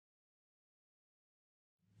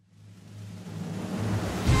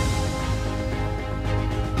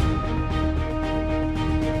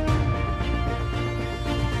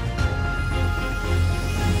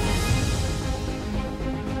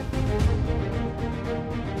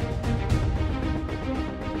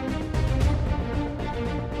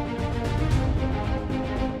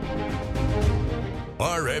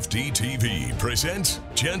RFD-TV presents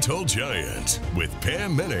Gentle Giant with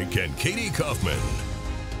Pam Minnick and Katie Kaufman.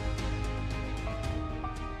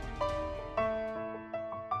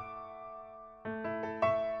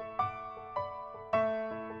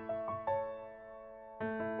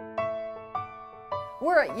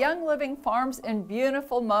 We're at Young Living Farms in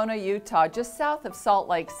beautiful Mona, Utah, just south of Salt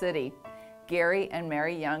Lake City. Gary and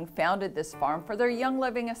Mary Young founded this farm for their Young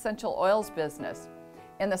Living essential oils business.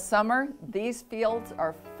 In the summer, these fields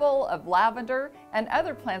are full of lavender and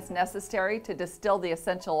other plants necessary to distill the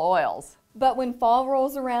essential oils. But when fall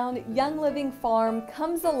rolls around, Young Living Farm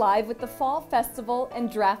comes alive with the Fall Festival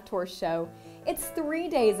and Draft Horse Show. It's 3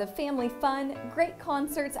 days of family fun, great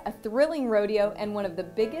concerts, a thrilling rodeo, and one of the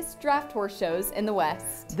biggest draft horse shows in the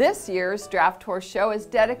West. This year's Draft Horse Show is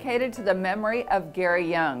dedicated to the memory of Gary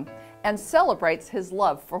Young and celebrates his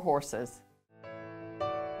love for horses.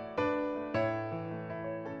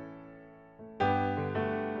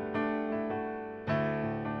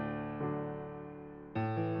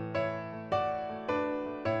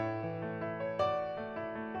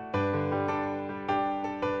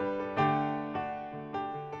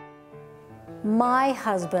 My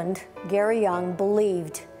husband, Gary Young,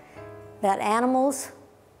 believed that animals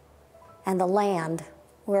and the land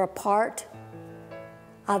were a part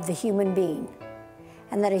of the human being,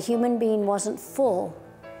 and that a human being wasn't full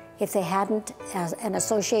if they hadn't an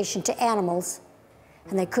association to animals,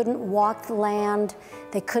 and they couldn't walk the land,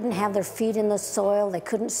 they couldn't have their feet in the soil, they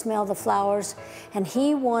couldn't smell the flowers, and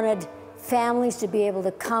he wanted families to be able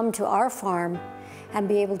to come to our farm and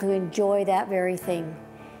be able to enjoy that very thing.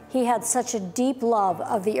 He had such a deep love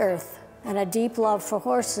of the earth and a deep love for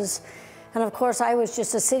horses. And of course, I was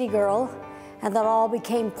just a city girl, and that all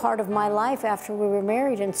became part of my life after we were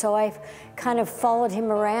married. And so I've kind of followed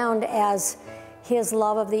him around as his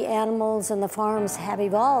love of the animals and the farms have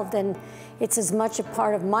evolved. And it's as much a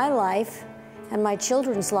part of my life and my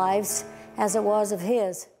children's lives as it was of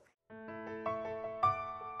his.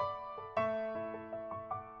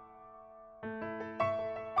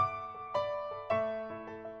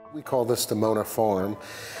 We call this the Mona Farm,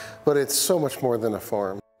 but it's so much more than a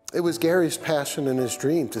farm. It was Gary's passion and his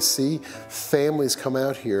dream to see families come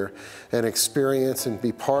out here and experience and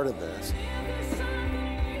be part of this.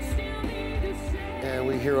 And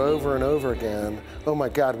we hear over and over again, oh my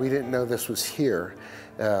God, we didn't know this was here.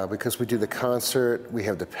 Because we do the concert, we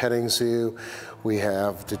have the petting zoo, we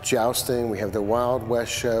have the jousting, we have the Wild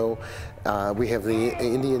West show, we have the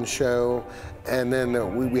Indian show, and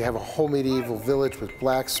then we have a whole medieval village with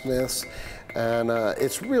blacksmiths, and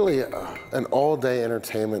it's really an all-day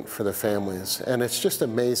entertainment for the families. And it's just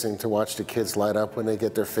amazing to watch the kids light up when they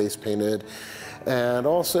get their face painted. And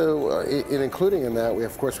also, including in that,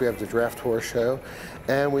 of course, we have the Draft Horse Show,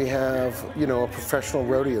 and we have, a professional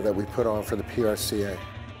rodeo that we put on for the PRCA.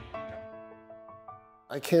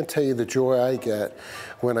 I can't tell you the joy I get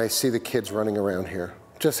when I see the kids running around here,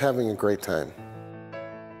 just having a great time.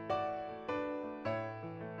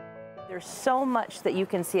 There's so much that you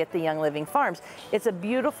can see at the Young Living Farms. It's a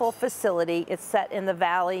beautiful facility. It's set in the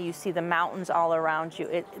valley. You see the mountains all around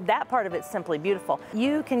you. That part of it's simply beautiful.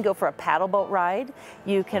 You can go for a paddle boat ride.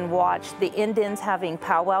 You can watch the Indians having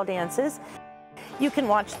powwow dances. You can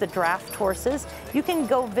watch the draft horses. You can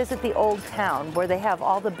go visit the old town where they have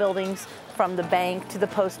all the buildings from the bank to the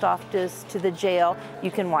post office to the jail.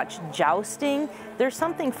 You can watch jousting. There's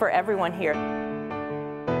something for everyone here.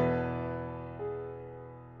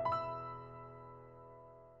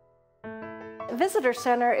 Visitor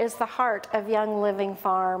Center is the heart of Young Living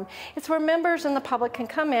Farm. It's where members and the public can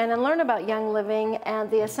come in and learn about Young Living and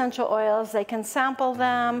the essential oils. They can sample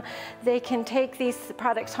them. They can take these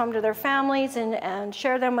products home to their families and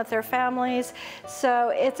share them with their families.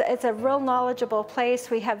 So it's a real knowledgeable place.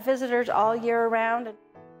 We have visitors all year round.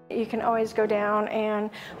 You can always go down and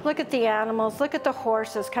look at the animals, look at the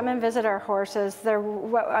horses, come and visit our horses. They're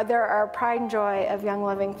our pride and joy of Young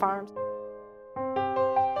Living Farms.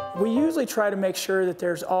 We usually try to make sure that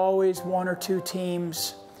there's always 1 or 2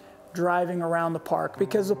 teams driving around the park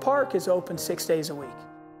because the park is open 6 days a week.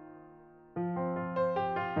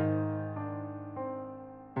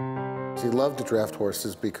 He loved the draft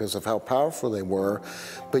horses because of how powerful they were,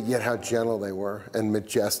 but yet how gentle they were and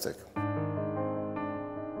majestic.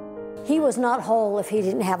 He was not whole if he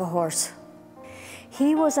didn't have a horse.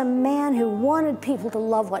 He was a man who wanted people to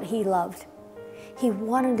love what he loved. He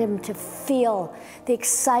wanted them to feel the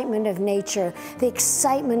excitement of nature, the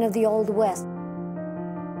excitement of the Old West.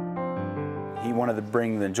 He wanted to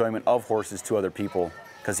bring the enjoyment of horses to other people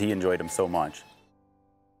because he enjoyed them so much.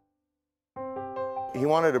 He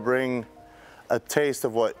wanted to bring a taste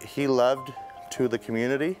of what he loved to the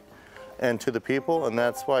community, and to the people, and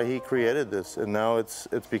that's why he created this. And now it's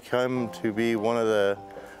become to be one of the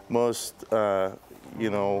most, you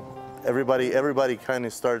know, everybody kind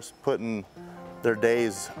of starts putting their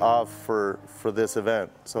days off for this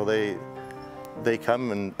event. So they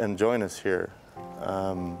come and join us here.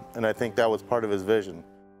 And I think that was part of his vision.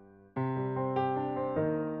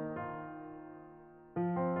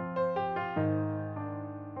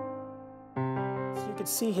 You could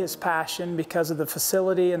see his passion because of the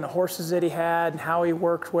facility and the horses that he had and how he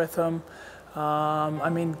worked with them. I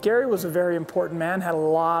mean, Gary was a very important man, had a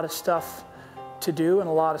lot of stuff to do and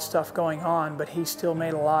a lot of stuff going on, but he still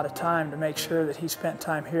made a lot of time to make sure that he spent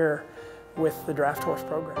time here with the draft horse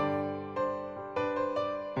program.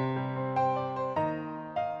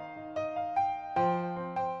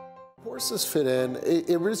 Horses fit in.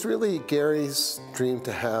 It was really Gary's dream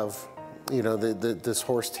to have, you know, this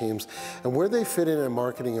horse teams. And where they fit in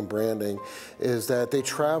marketing and branding is that they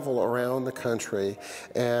travel around the country,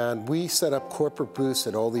 and we set up corporate booths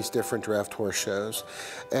at all these different draft horse shows.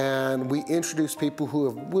 And we introduce people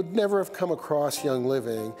who would never have come across Young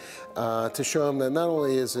Living to show them that not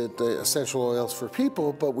only is it the essential oils for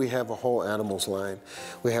people, but we have a whole animals line.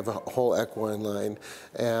 We have a whole equine line.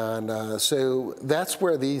 And so that's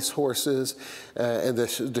where these horses and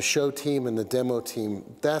the show team and the demo team,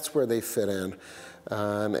 that's where they fit in.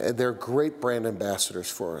 And they're great brand ambassadors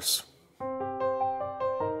for us.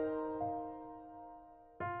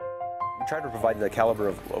 We try to provide the caliber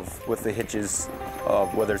of with the hitches,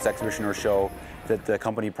 whether it's exhibition or show, that the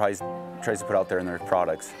company tries to put out there in their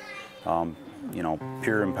products. You know,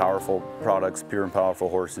 pure and powerful products, pure and powerful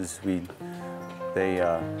horses. You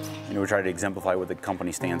know, we try to exemplify what the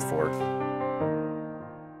company stands for.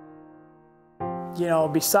 You know,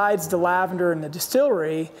 besides the lavender and the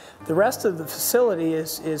distillery, the rest of the facility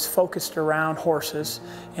is focused around horses,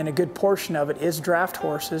 and a good portion of it is draft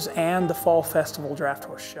horses and the Fall Festival Draft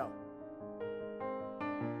Horse Show.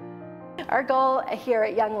 Our goal here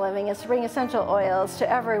at Young Living is to bring essential oils to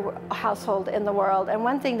every household in the world. And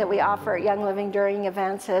one thing that we offer at Young Living during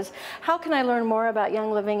events is, how can I learn more about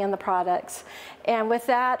Young Living and the products? And with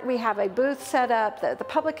that, we have a booth set up that the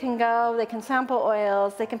public can go, they can sample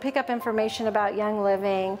oils, they can pick up information about Young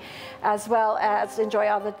Living, as well as enjoy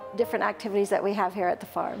all the different activities that we have here at the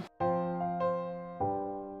farm.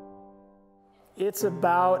 It's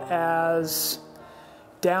about as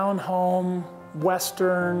down-home,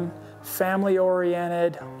 Western,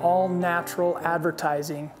 family-oriented, all-natural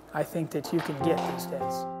advertising I think that you can get these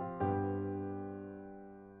days.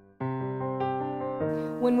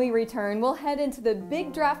 When we return, we'll head into the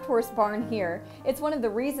big draft horse barn here. It's one of the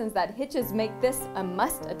reasons that hitches make this a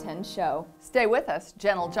must-attend show. Stay with us.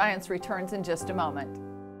 Gentle Giants returns in just a moment.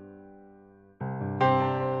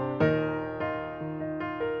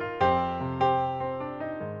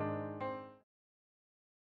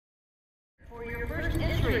 For your first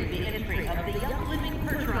entry, the entry of the Young Living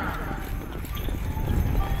Perch Run.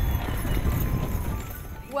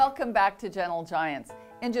 Welcome back to Gentle Giants.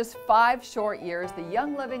 In just 5 short years, the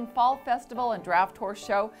Young Living Fall Festival and Draft Horse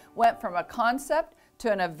Show went from a concept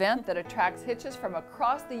to an event that attracts hitches from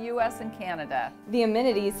across the U.S. and Canada. The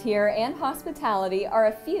amenities here and hospitality are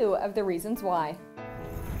a few of the reasons why.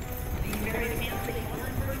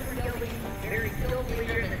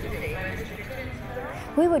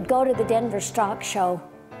 We would go to the Denver Stock Show,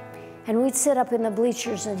 and we'd sit up in the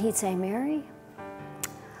bleachers, and he'd say, "Mary,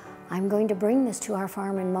 I'm going to bring this to our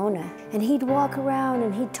farm in Mona." And he'd walk around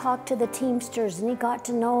and he'd talk to the Teamsters, and he got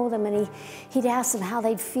to know them, and he'd ask them how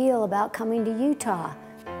they'd feel about coming to Utah.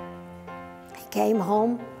 He came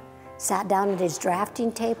home, sat down at his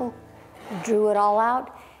drafting table, drew it all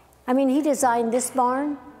out. I mean, he designed this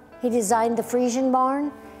barn, he designed the Friesian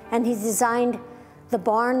barn, and he designed the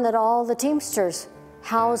barn that all the Teamsters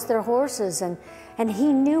housed their horses, and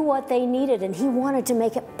he knew what they needed, and he wanted to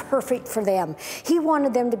make it perfect for them. He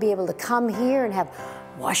wanted them to be able to come here and have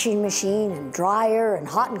washing machine and dryer and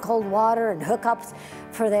hot and cold water and hookups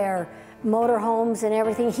for their motorhomes and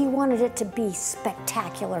everything. He wanted it to be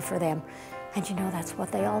spectacular for them. And you know, that's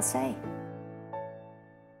what they all say.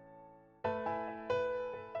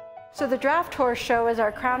 So the Draft Horse Show is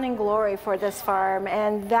our crowning glory for this farm,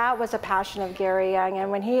 and that was a passion of Gary Young. And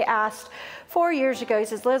when he asked 4 years ago, he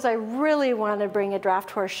says, "Liz, I really want to bring a Draft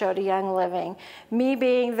Horse Show to Young Living." Me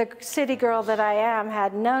being the city girl that I am,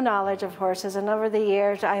 had no knowledge of horses, and over the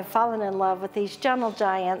years I have fallen in love with these Gentle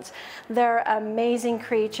Giants. They're amazing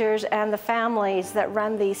creatures, and the families that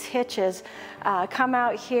run these hitches come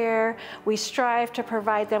out here. We strive to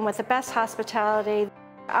provide them with the best hospitality.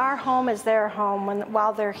 Our home is their home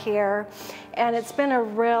while they're here, and it's been a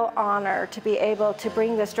real honor to be able to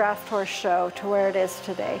bring this Draft Horse Show to where it is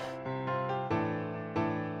today.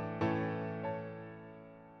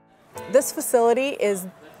 This facility is,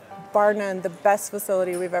 bar none, the best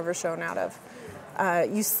facility we've ever shown out of.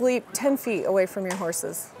 You sleep 10 feet away from your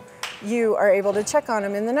horses. You are able to check on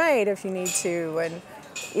them in the night if you need to, and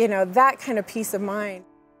you know, that kind of peace of mind.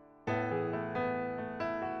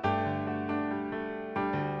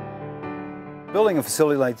 Building a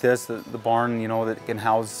facility like this, the barn, you know, that can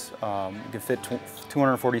house, can fit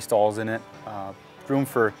 240 stalls in it, room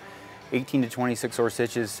for 18 to 26 horse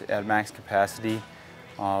hitches at max capacity,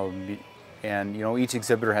 and you know, each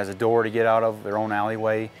exhibitor has a door to get out of, their own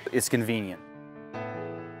alleyway. It's convenient.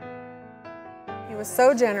 He was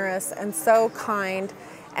so generous and so kind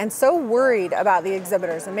and so worried about the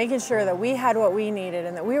exhibitors and making sure that we had what we needed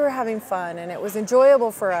and that we were having fun and it was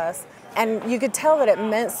enjoyable for us. And you could tell that it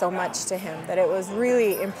meant so much to him, that it was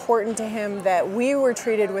really important to him that we were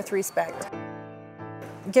treated with respect.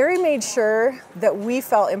 Gary made sure that we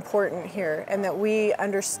felt important here and that we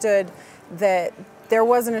understood that there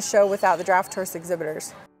wasn't a show without the draft horse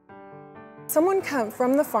exhibitors. Someone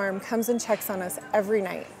from the farm comes and checks on us every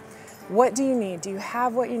night. What do you need? Do you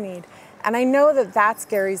have what you need? And I know that that's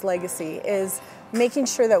Gary's legacy, is making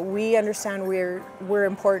sure that we understand we're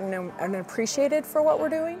important and appreciated for what we're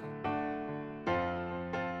doing.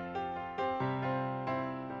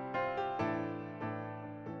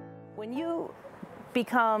 When you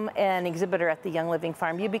become an exhibitor at the Young Living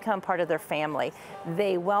Farm, you become part of their family.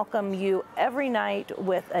 They welcome you every night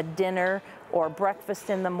with a dinner or breakfast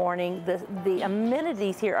in the morning. The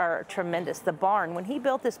amenities here are tremendous. The barn, when he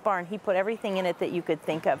built this barn, he put everything in it that you could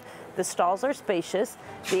think of. The stalls are spacious.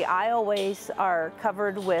 The aisleways are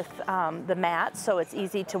covered with the mats, so it's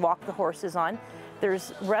easy to walk the horses on.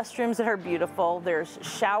 There's restrooms that are beautiful. There's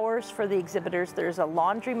showers for the exhibitors. There's a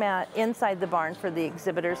laundromat inside the barn for the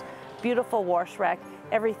exhibitors. Beautiful wash rack.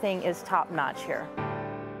 Everything is top notch here.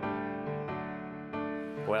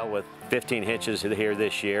 Well, with 15 hitches here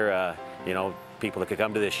this year, you know, people that could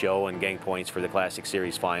come to this show and gain points for the Classic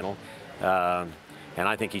Series final. And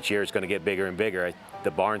I think each year it's going to get bigger and bigger.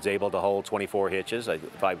 The barn's able to hold 24 hitches,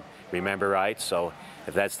 if I remember right. So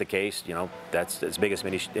if that's the case, you know, that's as big as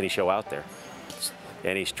any show out there.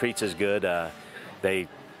 And he treats us good. They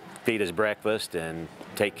feed us breakfast and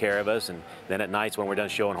take care of us. And then at nights when we're done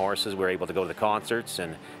showing horses, we're able to go to the concerts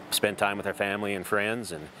and spend time with our family and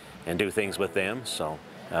friends and do things with them. So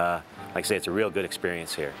like I say, it's a real good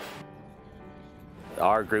experience here.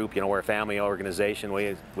 Our group, you know, we're a family organization.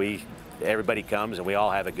 Everybody comes and we all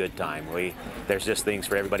have a good time. There's just things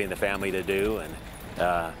for everybody in the family to do.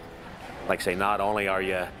 And like I say, not only are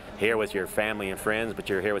you here with your family and friends, but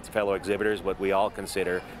you're here with fellow exhibitors, what we all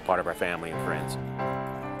consider part of our family and friends.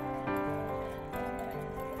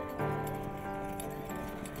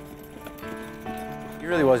 He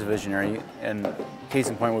really was a visionary, and case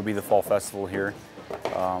in point would be the Fall Festival here.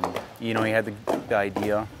 You know, he had the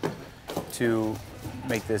idea to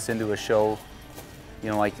make this into a show,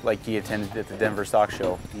 you know, like he attended at the Denver Stock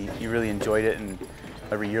Show. He really enjoyed it, and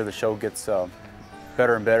every year the show gets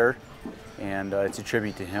better and better, and it's a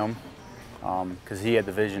tribute to him, because he had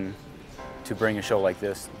the vision to bring a show like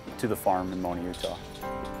this to the farm in Mona, Utah.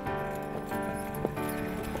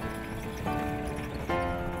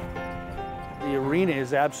 The arena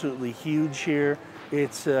is absolutely huge here.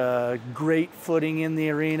 It's great footing in the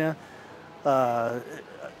arena.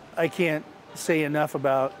 I can't say enough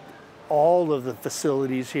about all of the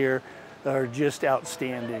facilities here. Are just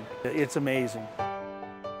outstanding. It's amazing.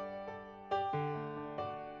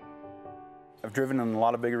 I've driven in a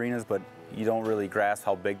lot of big arenas, but you don't really grasp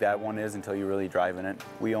how big that one is until you really drive in it.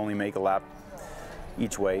 We only make a lap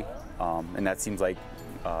each way, and that seems like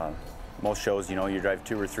most shows, you know, you drive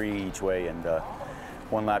 2 or 3 each way, and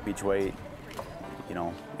 1 lap each way, you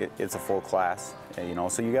know, it's a full class, you know,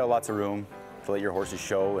 so you got lots of room to let your horses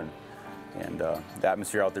show, and the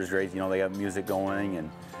atmosphere out there is great. You know, they have music going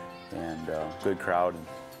and good crowd, and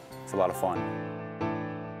it's a lot of fun.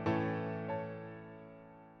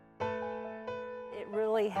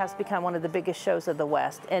 Has become one of the biggest shows of the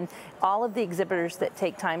West, and all of the exhibitors that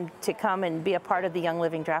take time to come and be a part of the Young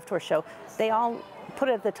Living Draft Horse Show, they all put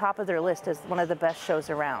it at the top of their list as one of the best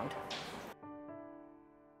shows around.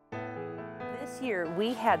 This year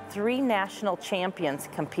we had 3 national champions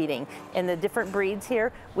competing in the different breeds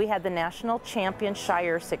here. We had the national champion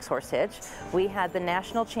Shire 6-horse hitch, we had the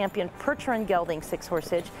national champion Percheron gelding 6-horse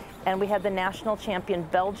hitch, and we had the national champion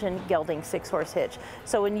Belgian gelding 6-horse hitch.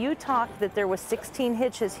 So when you talk that there was 16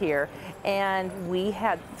 hitches here and we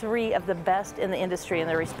had 3 of the best in the industry in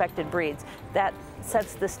their respected breeds, that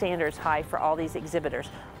sets the standards high for all these exhibitors.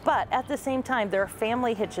 But at the same time, there are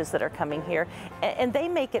family hitches that are coming here, and they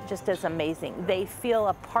make it just as amazing. They feel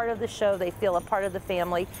a part of the show, they feel a part of the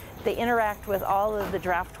family. They interact with all of the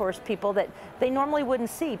draft horse people that they normally wouldn't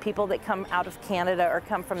see, people that come out of Canada or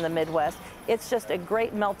come from the Midwest. It's just a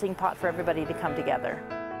great melting pot for everybody to come together.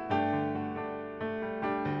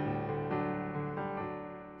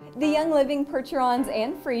 The Young Living Percherons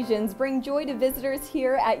and Friesians bring joy to visitors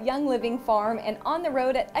here at Young Living Farm and on the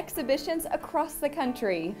road at exhibitions across the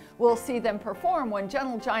country. We'll see them perform when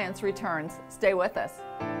Gentle Giants returns. Stay with us.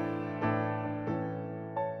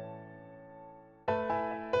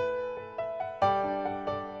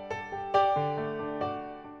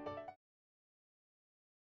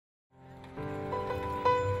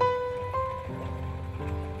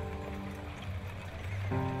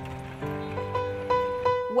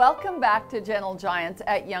 Welcome back to Gentle Giants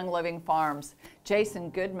at Young Living Farms. Jason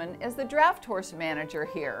Goodman is the draft horse manager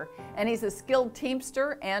here, and he's a skilled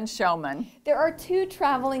teamster and showman. There are 2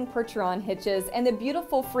 traveling Percheron hitches and the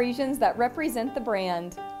beautiful Friesians that represent the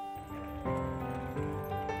brand.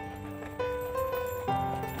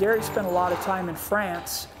 Gary spent a lot of time in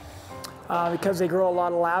France because they grow a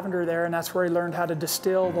lot of lavender there, and that's where he learned how to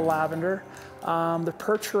distill the lavender. The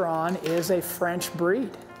Percheron is a French breed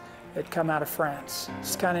that come out of France.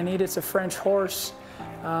 It's kind of neat. It's a French horse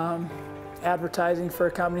advertising for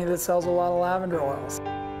a company that sells a lot of lavender oils.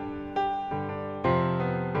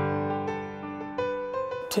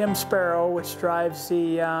 Tim Sparrow, which drives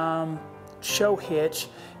the show hitch,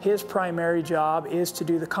 his primary job is to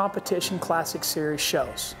do the competition Classic Series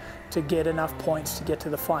shows to get enough points to get to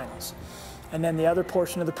the finals. And then the other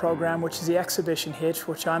portion of the program, which is the exhibition hitch,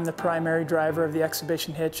 which I'm the primary driver of the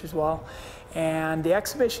exhibition hitch as well. And the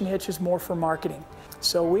exhibition hitch is more for marketing.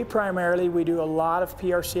 So we do a lot of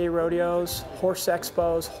PRCA rodeos, horse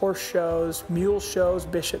expos, horse shows, mule shows,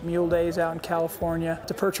 Bishop Mule Days out in California.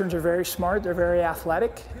 The Percherons are very smart, they're very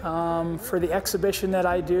athletic. For the exhibition that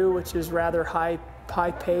I do, which is rather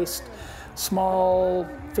high-paced, small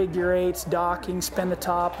figure eights, docking, spin the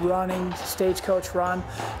top, running, stagecoach run.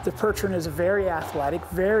 The Percheron is a very athletic,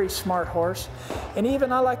 very smart horse. And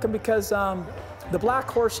even I like him because the black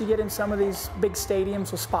horse you get in some of these big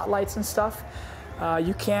stadiums with spotlights and stuff,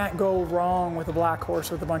 you can't go wrong with a black horse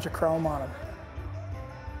with a bunch of chrome on him.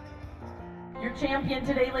 Your champion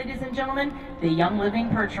today, ladies and gentlemen, the Young Living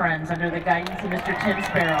Percherons under the guidance of Mr. Tim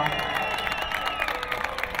Sparrow.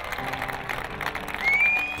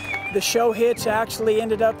 The show hitch actually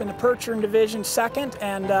ended up in the Percheron division 2nd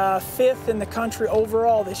and 5th in the country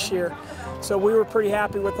overall this year. So we were pretty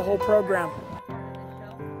happy with the whole program.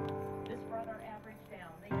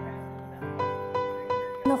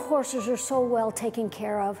 The horses are so well taken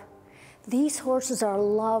care of. These horses are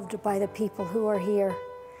loved by the people who are here.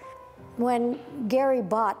 When Gary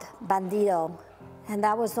bought Bandido, and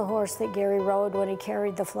that was the horse that Gary rode when he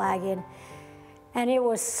carried the flag in, and it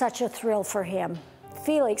was such a thrill for him.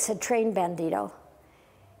 Felix had trained Bandido,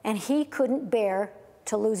 and he couldn't bear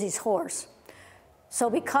to lose his horse. So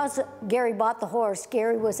because Gary bought the horse,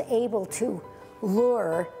 Gary was able to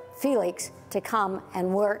lure Felix to come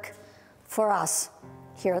and work for us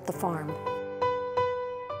here at the farm.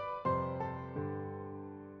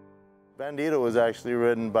 Bandido was actually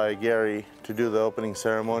ridden by Gary to do the opening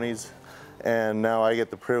ceremonies, and now I get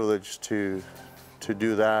the privilege to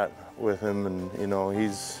do that with him. And you know,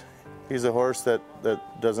 he's a horse that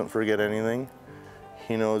doesn't forget anything.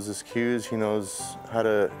 He knows his cues, he knows how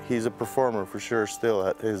to, he's a performer for sure still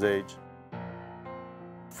at his age.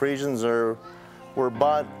 Friesians were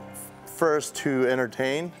bought first to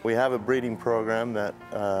entertain. We have a breeding program that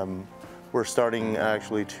we're starting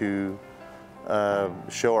actually to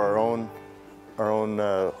show our own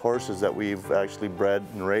horses that we've actually bred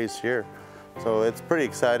and raised here. So it's pretty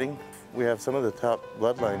exciting. We have some of the top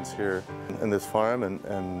bloodlines here in this farm,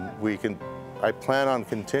 and I plan on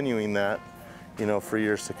continuing that, you know, for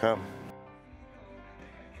years to come.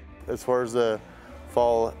 As far as the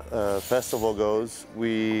fall festival goes,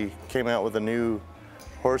 we came out with a new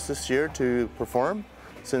horse this year to perform.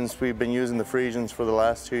 Since we've been using the Friesians for the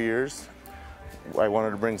last 2 years, I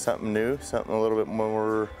wanted to bring something new, something a little bit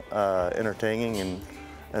more entertaining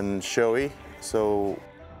and showy. So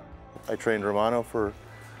I trained Romano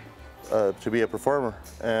to be a performer,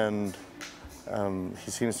 and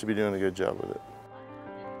he seems to be doing a good job with it.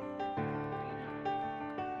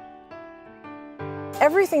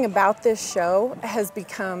 Everything about this show has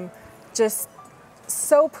become just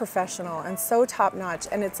so professional and so top-notch,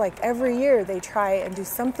 and it's like every year they try and do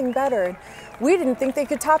something better, and we didn't think they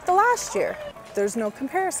could top the last year. There's no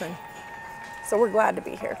comparison, so we're glad to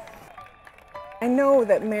be here. I know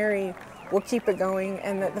that Mary will keep it going,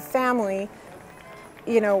 and that the family,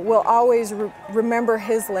 you know, will always remember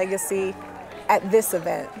his legacy at this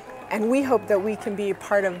event. And we hope that we can be a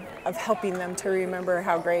part of helping them to remember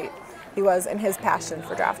how great he was and his passion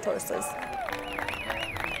for draft horses.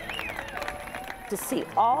 To see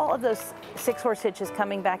all of those 6-horse hitches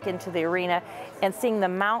coming back into the arena and seeing the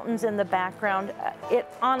mountains in the background, it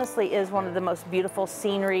honestly is one of the most beautiful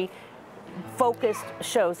scenery focused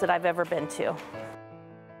shows that I've ever been to.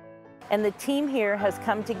 And the team here has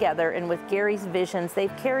come together, and with Gary's visions,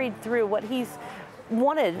 they've carried through what he's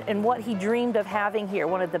wanted and what he dreamed of having here,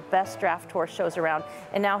 one of the best draft horse shows around.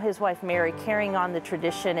 And now his wife Mary carrying on the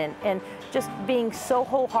tradition and just being so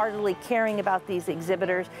wholeheartedly caring about these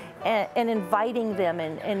exhibitors and inviting them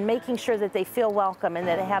and making sure that they feel welcome and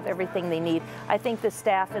that they have everything they need. I think the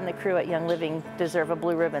staff and the crew at Young Living deserve a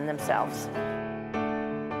blue ribbon themselves.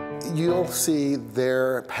 You'll see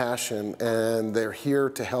their passion, and they're here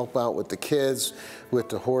to help out with the kids, with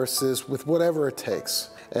the horses, with whatever it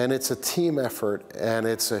takes. And it's a team effort, and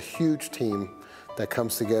it's a huge team that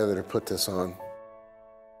comes together to put this on.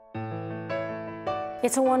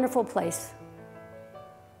 It's a wonderful place.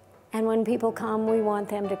 And when people come, we want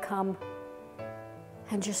them to come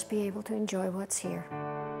and just be able to enjoy what's here.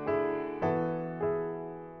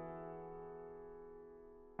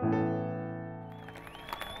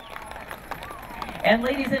 And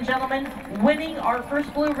ladies and gentlemen, winning our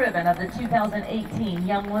first blue ribbon of the 2018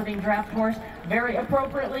 Young Living Draft Horse, very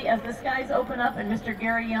appropriately as the skies open up and Mr.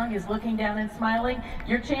 Gary Young is looking down and smiling,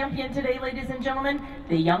 your champion today, ladies and gentlemen,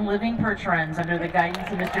 the Young Living Percherons under the guidance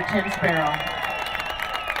of Mr. Tim Sparrow.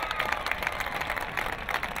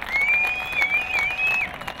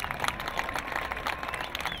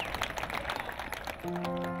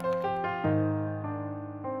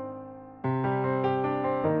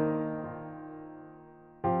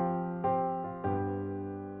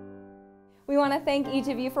 We want to thank each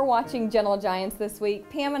of you for watching Gentle Giants this week.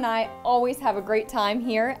 Pam and I always have a great time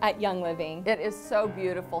here at Young Living. It is so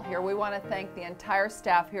beautiful here. We want to thank the entire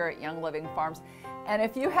staff here at Young Living Farms. And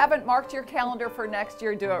if you haven't marked your calendar for next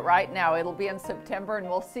year, do it right now. It'll be in September, and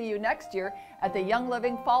we'll see you next year at the Young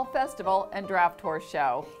Living Fall Festival and Draft Horse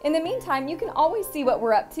Show. In the meantime, you can always see what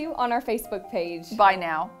we're up to on our Facebook page. Bye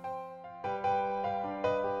now.